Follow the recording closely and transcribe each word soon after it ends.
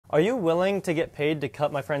Are you willing to get paid to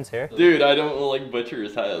cut my friend's hair? Dude, I don't like butcher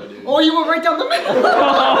his head, dude. Oh, you went right down the middle!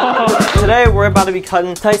 Today we're about to be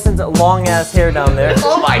cutting Tyson's long ass hair down there.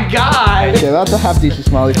 Oh my god! Yeah, that's a half decent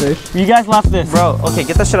smiley face. You guys left this. Bro, okay,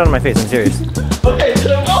 get that shit out of my face, I'm serious. Okay,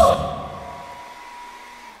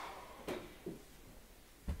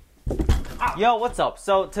 Yo, what's up?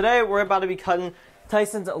 So today we're about to be cutting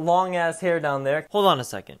Tyson's long ass hair down there. Hold on a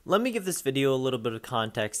second. Let me give this video a little bit of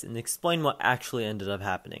context and explain what actually ended up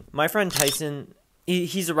happening. My friend Tyson,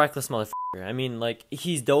 he's a reckless motherfucker. I mean, like,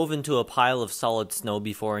 he's dove into a pile of solid snow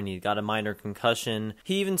before and he got a minor concussion.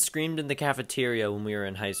 He even screamed in the cafeteria when we were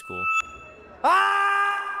in high school.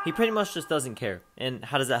 He pretty much just doesn't care. And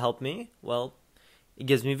how does that help me? Well, it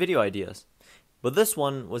gives me video ideas. But this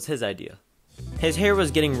one was his idea. His hair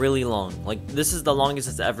was getting really long. Like, this is the longest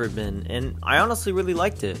it's ever been, and I honestly really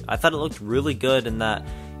liked it. I thought it looked really good and that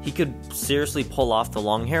he could seriously pull off the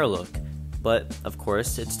long hair look. But, of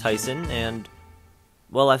course, it's Tyson, and,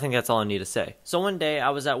 well, I think that's all I need to say. So one day, I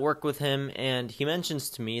was at work with him, and he mentions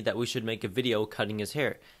to me that we should make a video cutting his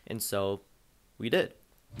hair, and so we did.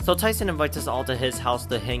 So Tyson invites us all to his house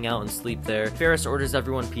to hang out and sleep there. Faris orders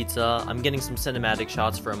everyone pizza, I'm getting some cinematic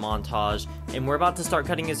shots for a montage, and we're about to start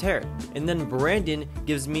cutting his hair. And then Brandon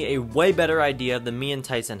gives me a way better idea than me and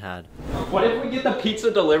Tyson had. What if we get the pizza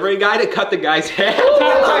delivery guy to cut the guy's hair?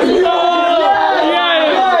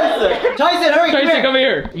 Tyson, hurry! Tyson, come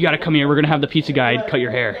here. You gotta come here. We're gonna have the pizza guy cut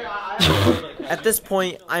your hair. At this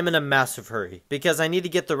point, I'm in a massive hurry, because I need to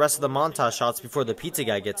get the rest of the montage shots before the pizza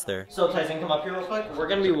guy gets there. So Tyson, come up here real quick. We're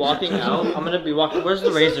gonna be walking out. I'm gonna be walking, where's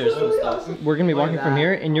the razors and stuff? We're gonna be walking from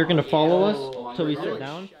here, and you're gonna follow us till we sit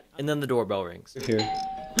down, and then the doorbell rings. Here.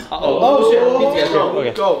 Oh shit, pizza guy,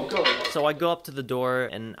 Okay. Go. So I go up to the door,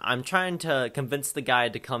 and I'm trying to convince the guy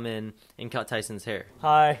to come in and cut Tyson's hair.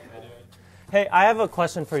 Hi. Hey, I have a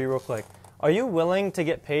question for you real quick. Are you willing to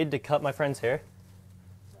get paid to cut my friend's hair?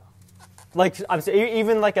 Like, I'm saying,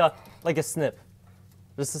 even like a snip,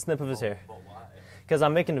 just a snip of his hair. But why? Because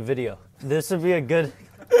I'm making a video. This would be a good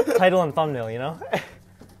title and thumbnail, you know.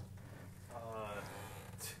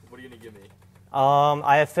 what are you gonna give me?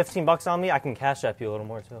 I have 15 bucks on me. I can cash app you a little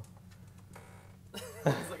more too.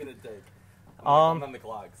 What's it gonna take? I'm on the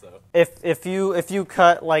clock, so. If you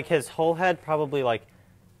cut like his whole head, probably like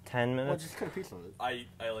 10 minutes. Well, just cut a piece of it. I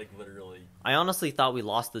like literally. I honestly thought we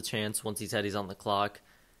lost the chance once he said he's on the clock.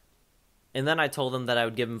 And then I told him that I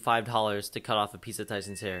would give him $5 to cut off a piece of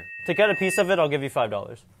Tyson's hair. To cut a piece of it, I'll give you $5.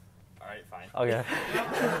 Alright, fine. Okay.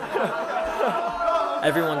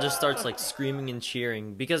 Everyone just starts like screaming and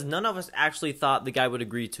cheering because none of us actually thought the guy would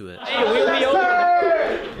agree to it. Hey, we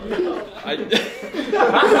Cut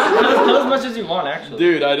as much as you want, actually.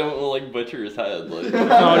 Dude, I don't like butcher his head. Like.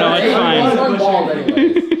 No, it's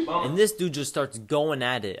fine. And this dude just starts going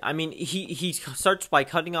at it. I mean, he starts by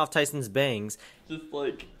cutting off Tyson's bangs. Just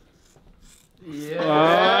like. Yeah.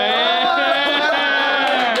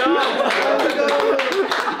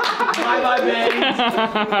 Bye,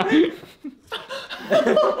 baby.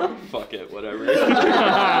 Fuck it, whatever.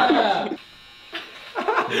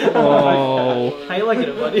 Oh. How you liking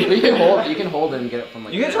it, buddy? You can hold it and get it from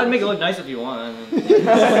like. You can try to make it look nice if you want. I mean.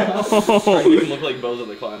 You can look like Bozo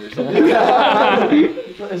the Clown or something.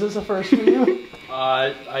 Is this a first for you?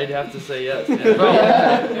 I'd have to say yes.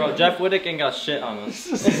 Bro, Jeff Whittick ain't got shit on us.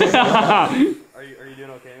 Are you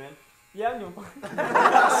doing okay, man? Yeah, I'm doing fine.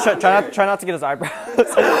 try not to get his eyebrows.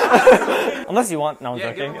 Unless you want. No, I'm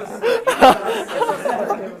joking.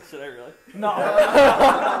 Should I really? No.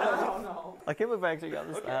 I can't believe I actually got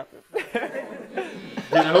this to happen. Dude,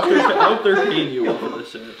 I hope they're paying you for this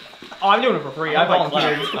shit. Oh, I'm doing it for free. I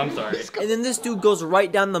volunteered. I'm sorry. And then this dude goes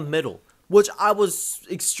right down the middle, which I was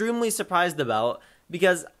extremely surprised about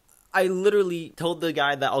because I literally told the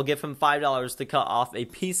guy that I'll give him $5 to cut off a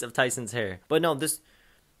piece of Tyson's hair. But no, this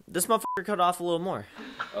motherfucker cut off a little more.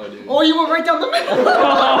 Oh, dude. Oh, you went right down the middle. Wait.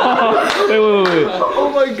 Oh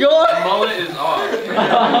my god. Mullet is off.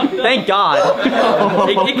 Thank God.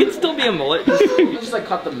 It can still be a mullet. You just like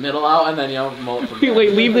cut the middle out and then mullet from there.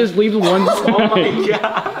 Wait, leave the one. Oh my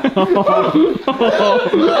god.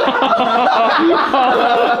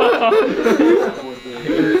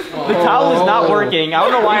 The towel is not working. I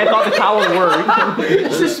don't know why I thought the towel would work.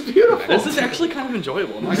 This is beautiful. This is actually kind of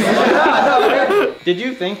enjoyable. Did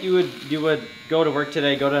you think you would go to work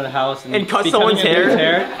today, go to the house, and cut be someone's cutting a dude's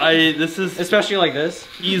hair? This is especially like this?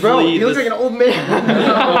 easily. Bro, he looks like an old man.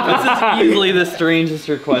 This is easily the strangest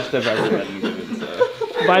request I've ever had.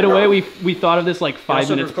 So. By the way, we thought of this like 5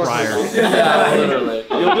 minutes prior. Yeah, literally.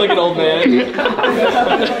 You look like an old man.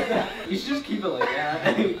 You should just keep it like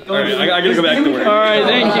that. Alright, I gotta go back to work. All right,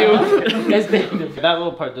 thank you. That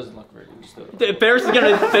little part doesn't look very good. Faris is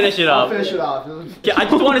gonna finish it up. Finish it off. Yeah, I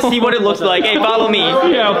just want to see what it looks like. Hey, follow me.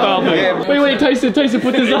 Yeah, follow me. Wait, Tyson,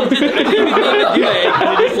 put this up. I didn't even mean to do that. It kind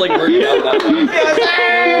of just like worked out that way.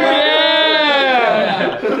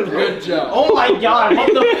 Yeah! Good job. Oh my god,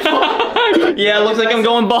 what the fuck? Yeah, it looks like I'm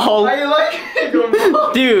going bald. How you like it? Going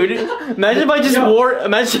bald? Dude, imagine if I just wore.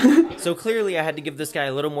 Imagine. So clearly I had to give this guy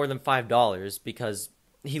a little more than $5 because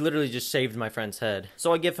he literally just shaved my friend's head.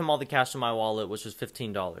 So I give him all the cash in my wallet, which was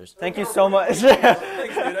 $15. Thank you so much. Thanks, dude. I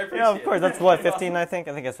appreciate Yeah, of course. That's what, 15 I think?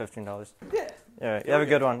 I think that's $15. Yeah. Yeah, you have a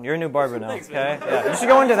good one. You're a new barber now, Thanks, okay? man. Yeah, you should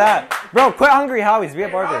go into that. Bro, quit Hungry Howie's. Be a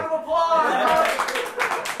barber.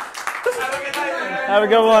 Have a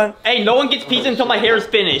good one. Hey, no one gets pizza until my hair is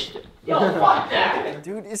finished.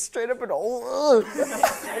 Dude, it's straight up an old.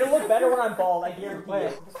 It'll look better when I'm bald, I guarantee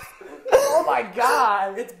it. Oh my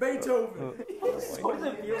god! It's Beethoven.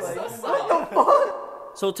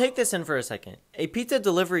 So take this in for a second. A pizza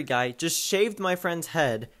delivery guy just shaved my friend's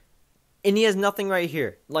head, and he has nothing right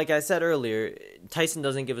here. Like I said earlier, Tyson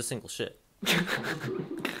doesn't give a single shit.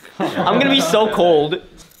 I'm gonna be so cold.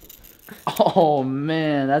 Oh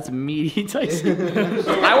man, that's meaty, Tyson.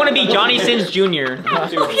 I want to be Johnny Sins Jr.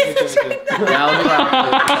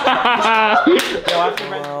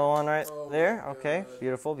 One right there. Okay,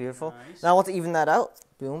 beautiful, beautiful. Now let's even that out.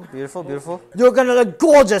 Boom, beautiful, beautiful. You're gonna look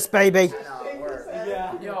gorgeous, baby.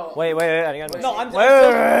 Wait. I gotta No,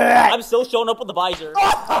 I'm still showing up with the visor.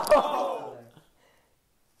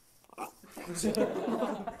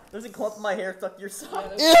 There's a clump in my hair stuck to your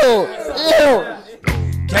side. Ew!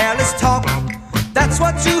 Careless talk, that's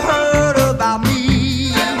what you heard about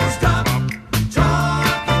me. Careless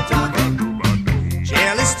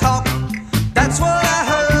talk, that's what I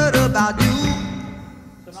heard about you.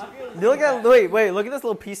 Look at wait! Look at this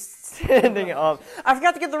little piece standing up. I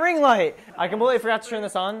forgot to get the ring light. I completely forgot to turn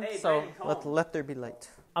this on. So let there be light.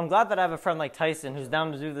 I'm glad that I have a friend like Tyson who's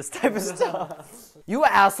down to do this type of stuff. You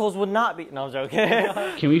assholes would not be. No, I'm joking.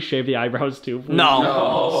 Can we shave the eyebrows too? Please?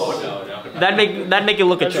 No. That'd make it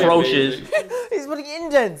look atrocious. He's putting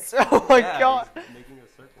indents. Oh my god. Making a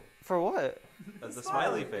circle. For what? That's a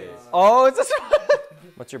smiley face. Oh, it's a.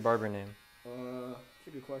 What's your barber name? That's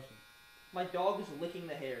a good question. My dog is licking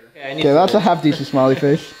the hair. Okay, that's a half decent smiley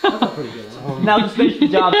face. Now just finish the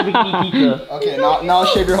job so we can eat pizza. Okay, now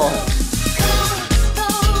shave your whole head.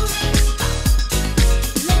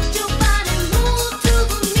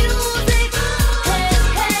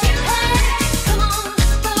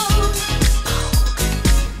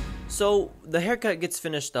 So the haircut gets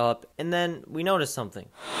finished up, and then we notice something.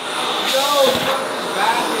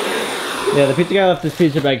 Yeah, the pizza guy left his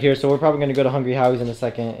pizza bag here, so we're probably gonna go to Hungry Howie's in a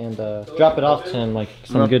second and drop it off to him like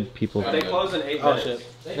some good people. They close in 8 minutes.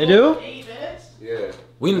 They do? Yeah.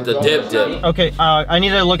 We need the dip. Okay, I need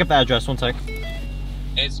to look up the address. One sec.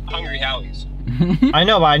 It's Hungry Howie's. I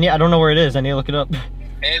know, but I don't know where it is. I need to look it up.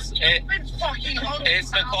 It's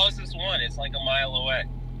the closest one. It's like a mile away.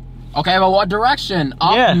 Okay, but what direction?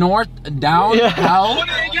 Up, Yeah. north, down, out? Look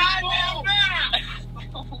at the goddamn map!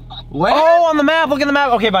 Where? Oh, on the map. Look at the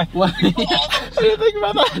map. Okay, bye. What? I didn't think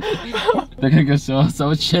about that. They're gonna go so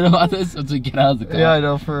much shit about this once we get out of the car. Yeah, I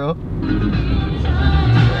know, for real.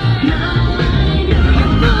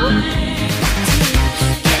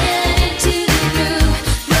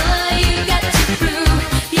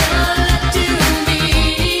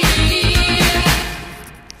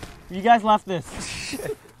 You guys left this.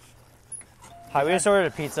 Hi, we just ordered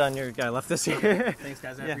a pizza and your guy left this here. Thanks,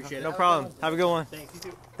 guys. I appreciate it. No problem. Have a good one. Thanks, you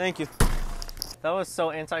too. Thank you. That was so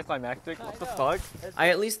anticlimactic. What the fuck? I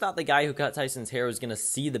at least thought the guy who cut Tyson's hair was gonna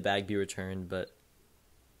see the bag be returned, but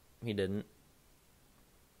he didn't.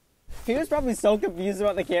 He was probably so confused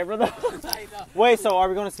about the camera though. I know. Wait, so are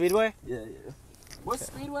we going to Speedway? Yeah. What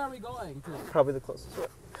speedway are we going to? Probably the closest one.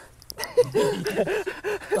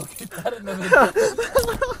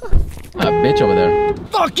 That bitch over there.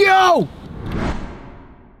 Fuck you!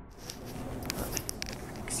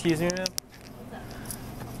 Excuse me, ma'am.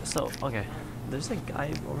 So, okay. There's a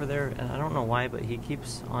guy over there, and I don't know why, but he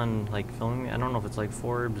keeps on, like, filming me. I don't know if it's, like,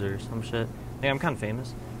 Forbes or some shit. Like, I'm kind of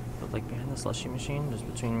famous. But, like, behind the slushy machine, just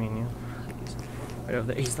between me and you, like, he's right over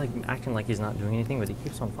there. He's, like, acting like he's not doing anything, but he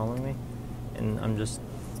keeps on following me. And I'm just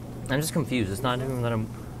confused. It's not even that I'm...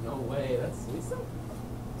 No way, that's Lisa?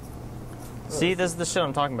 See, this is the shit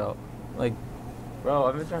I'm talking about. Like...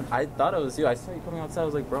 Bro, I thought it was you. I saw you coming outside. I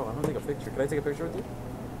was like, bro, I want to take a picture. Can I take a picture with you?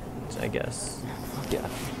 I guess. Fuck yeah.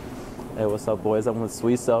 Hey, what's up, boys? I'm with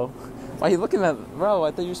Suiso. Why are you looking at... Bro,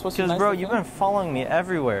 I thought you were supposed to be nice. Because, bro, you've been following me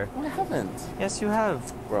everywhere. I haven't. Yes, you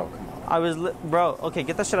have. Bro, come on. I was... Bro, okay,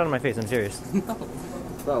 get that shit out of my face. I'm serious. No.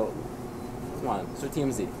 Bro, come on. It's your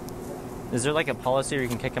TMZ. Is there like a policy where you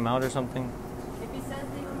can kick him out or something? If he says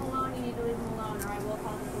leave him alone, you need to leave him alone, or I will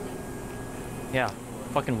call the police. Yeah,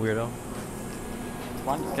 fucking weirdo.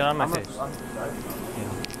 Get out of my face.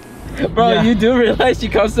 Bro, Yeah. you do realize she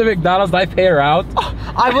comes to McDonald's, I pay her out?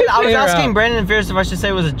 I was asking Brandon and Faris if I should say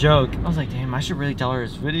it was a joke. I was like, damn, I should really tell her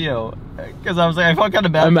it's video. Because I was like, I felt kind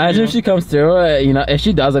of bad. Imagine if she comes through, you know, if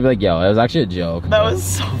she does, I'd be like, yo, it was actually a joke. That was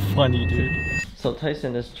so funny, dude. So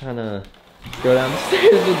Tyson is trying to go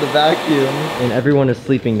downstairs with the vacuum. And everyone is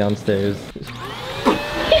sleeping downstairs.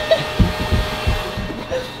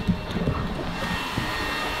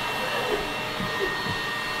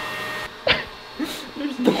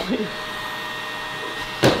 There's no way.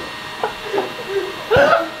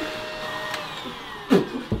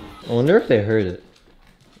 I wonder if they heard it.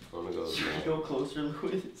 Go closer,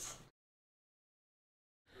 Louis.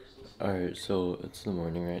 Alright, so it's the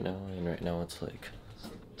morning right now, and right now it's like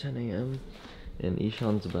 10 a.m. And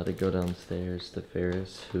Ishan's about to go downstairs to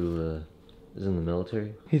Faris, who is in the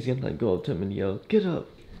military. He's gonna like go up to him and yell, "Get up!"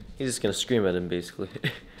 He's just gonna scream at him, basically.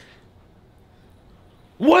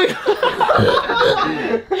 What? Fuck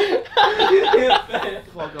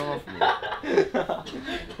off me.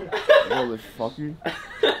 Motherfucker. What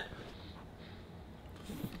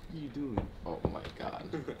are you doing? Oh my god.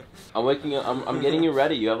 I'm waking up. I'm getting you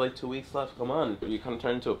ready. You have like 2 weeks left. Come on. You kind of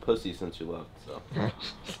turned into a pussy since you left. So.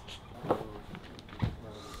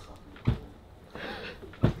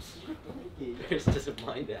 Faris doesn't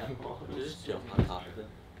mind that. Just jump on top of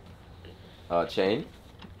it. Chain?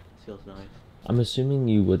 Feels nice. I'm assuming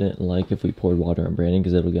you wouldn't like if we poured water on Brandon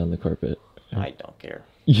because it'll get on the carpet. I don't care.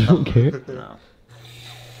 You don't care? No.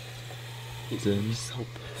 He's so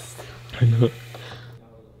pissed. I know.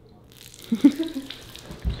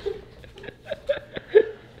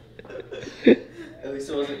 At least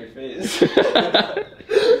it wasn't your face.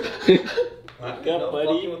 Wake up,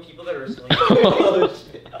 buddy. With people that are asleep. Oh,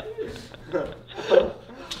 shit.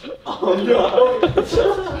 Oh no!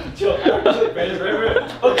 Chill.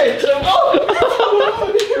 Okay, chill.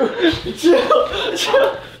 Chill.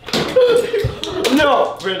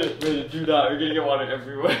 No, Brandon, do not. You're gonna get water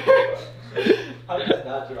everywhere. How did that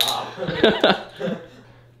not drop?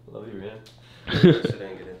 Love you, man.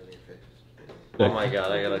 Oh my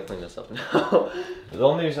god, I gotta clean this up now. The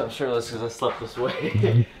only reason I'm shirtless is because I slept this way. Did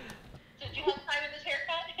you have time with his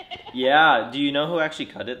haircut? Yeah, do you know who actually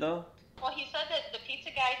cut it though? Well, he said that the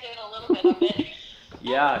pizza guy did a little bit of it.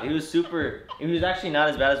 Yeah, he was actually not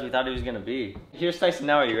as bad as we thought he was gonna be. Here's Tyson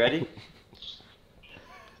now, are you ready?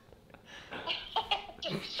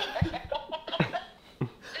 Does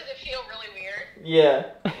it feel really weird?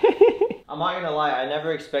 Yeah. I'm not gonna lie, I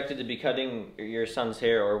never expected to be cutting your son's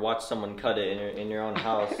hair or watch someone cut it in your own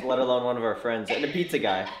house, let alone one of our friends, and the pizza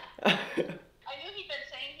guy. I knew he'd been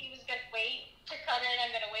saying he was gonna wait to cut it,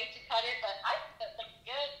 I'm gonna wait to cut it, but I thought like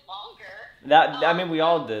good longer. I mean, we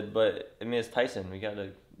all did, but I mean, it's Tyson. We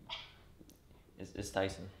gotta. It's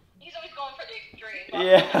Tyson. He's always going for the extreme.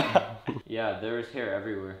 Yeah. Yeah, there was hair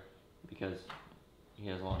everywhere because he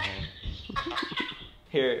has long hair.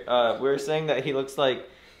 Here, we were saying that he looks like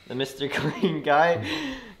the Mr. Clean guy.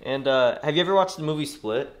 And have you ever watched the movie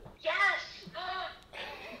Split? Yes.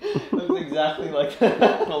 Looks exactly like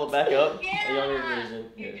that. Pull it back up. Yeah. A younger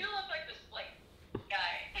version. You do look like this like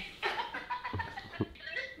guy. And then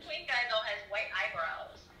this Clean guy though has white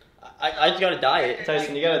eyebrows. I gotta dye it.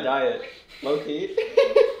 Tyson, you gotta dye it. Low key.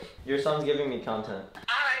 Your son's giving me content.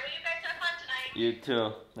 Alright, well you guys have fun tonight. You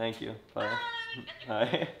too. Thank you. Bye. Bye.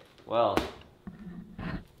 Bye. Well.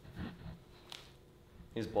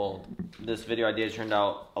 He's bold. This video idea turned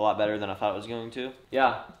out a lot better than I thought it was going to.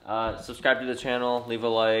 Yeah, subscribe to the channel, leave a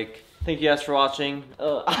like. Thank you guys for watching.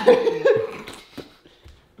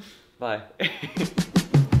 Bye.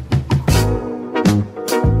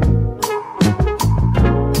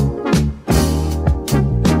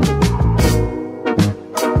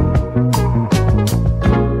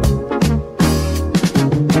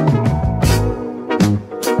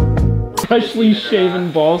 Freshly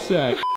shaven ball sack.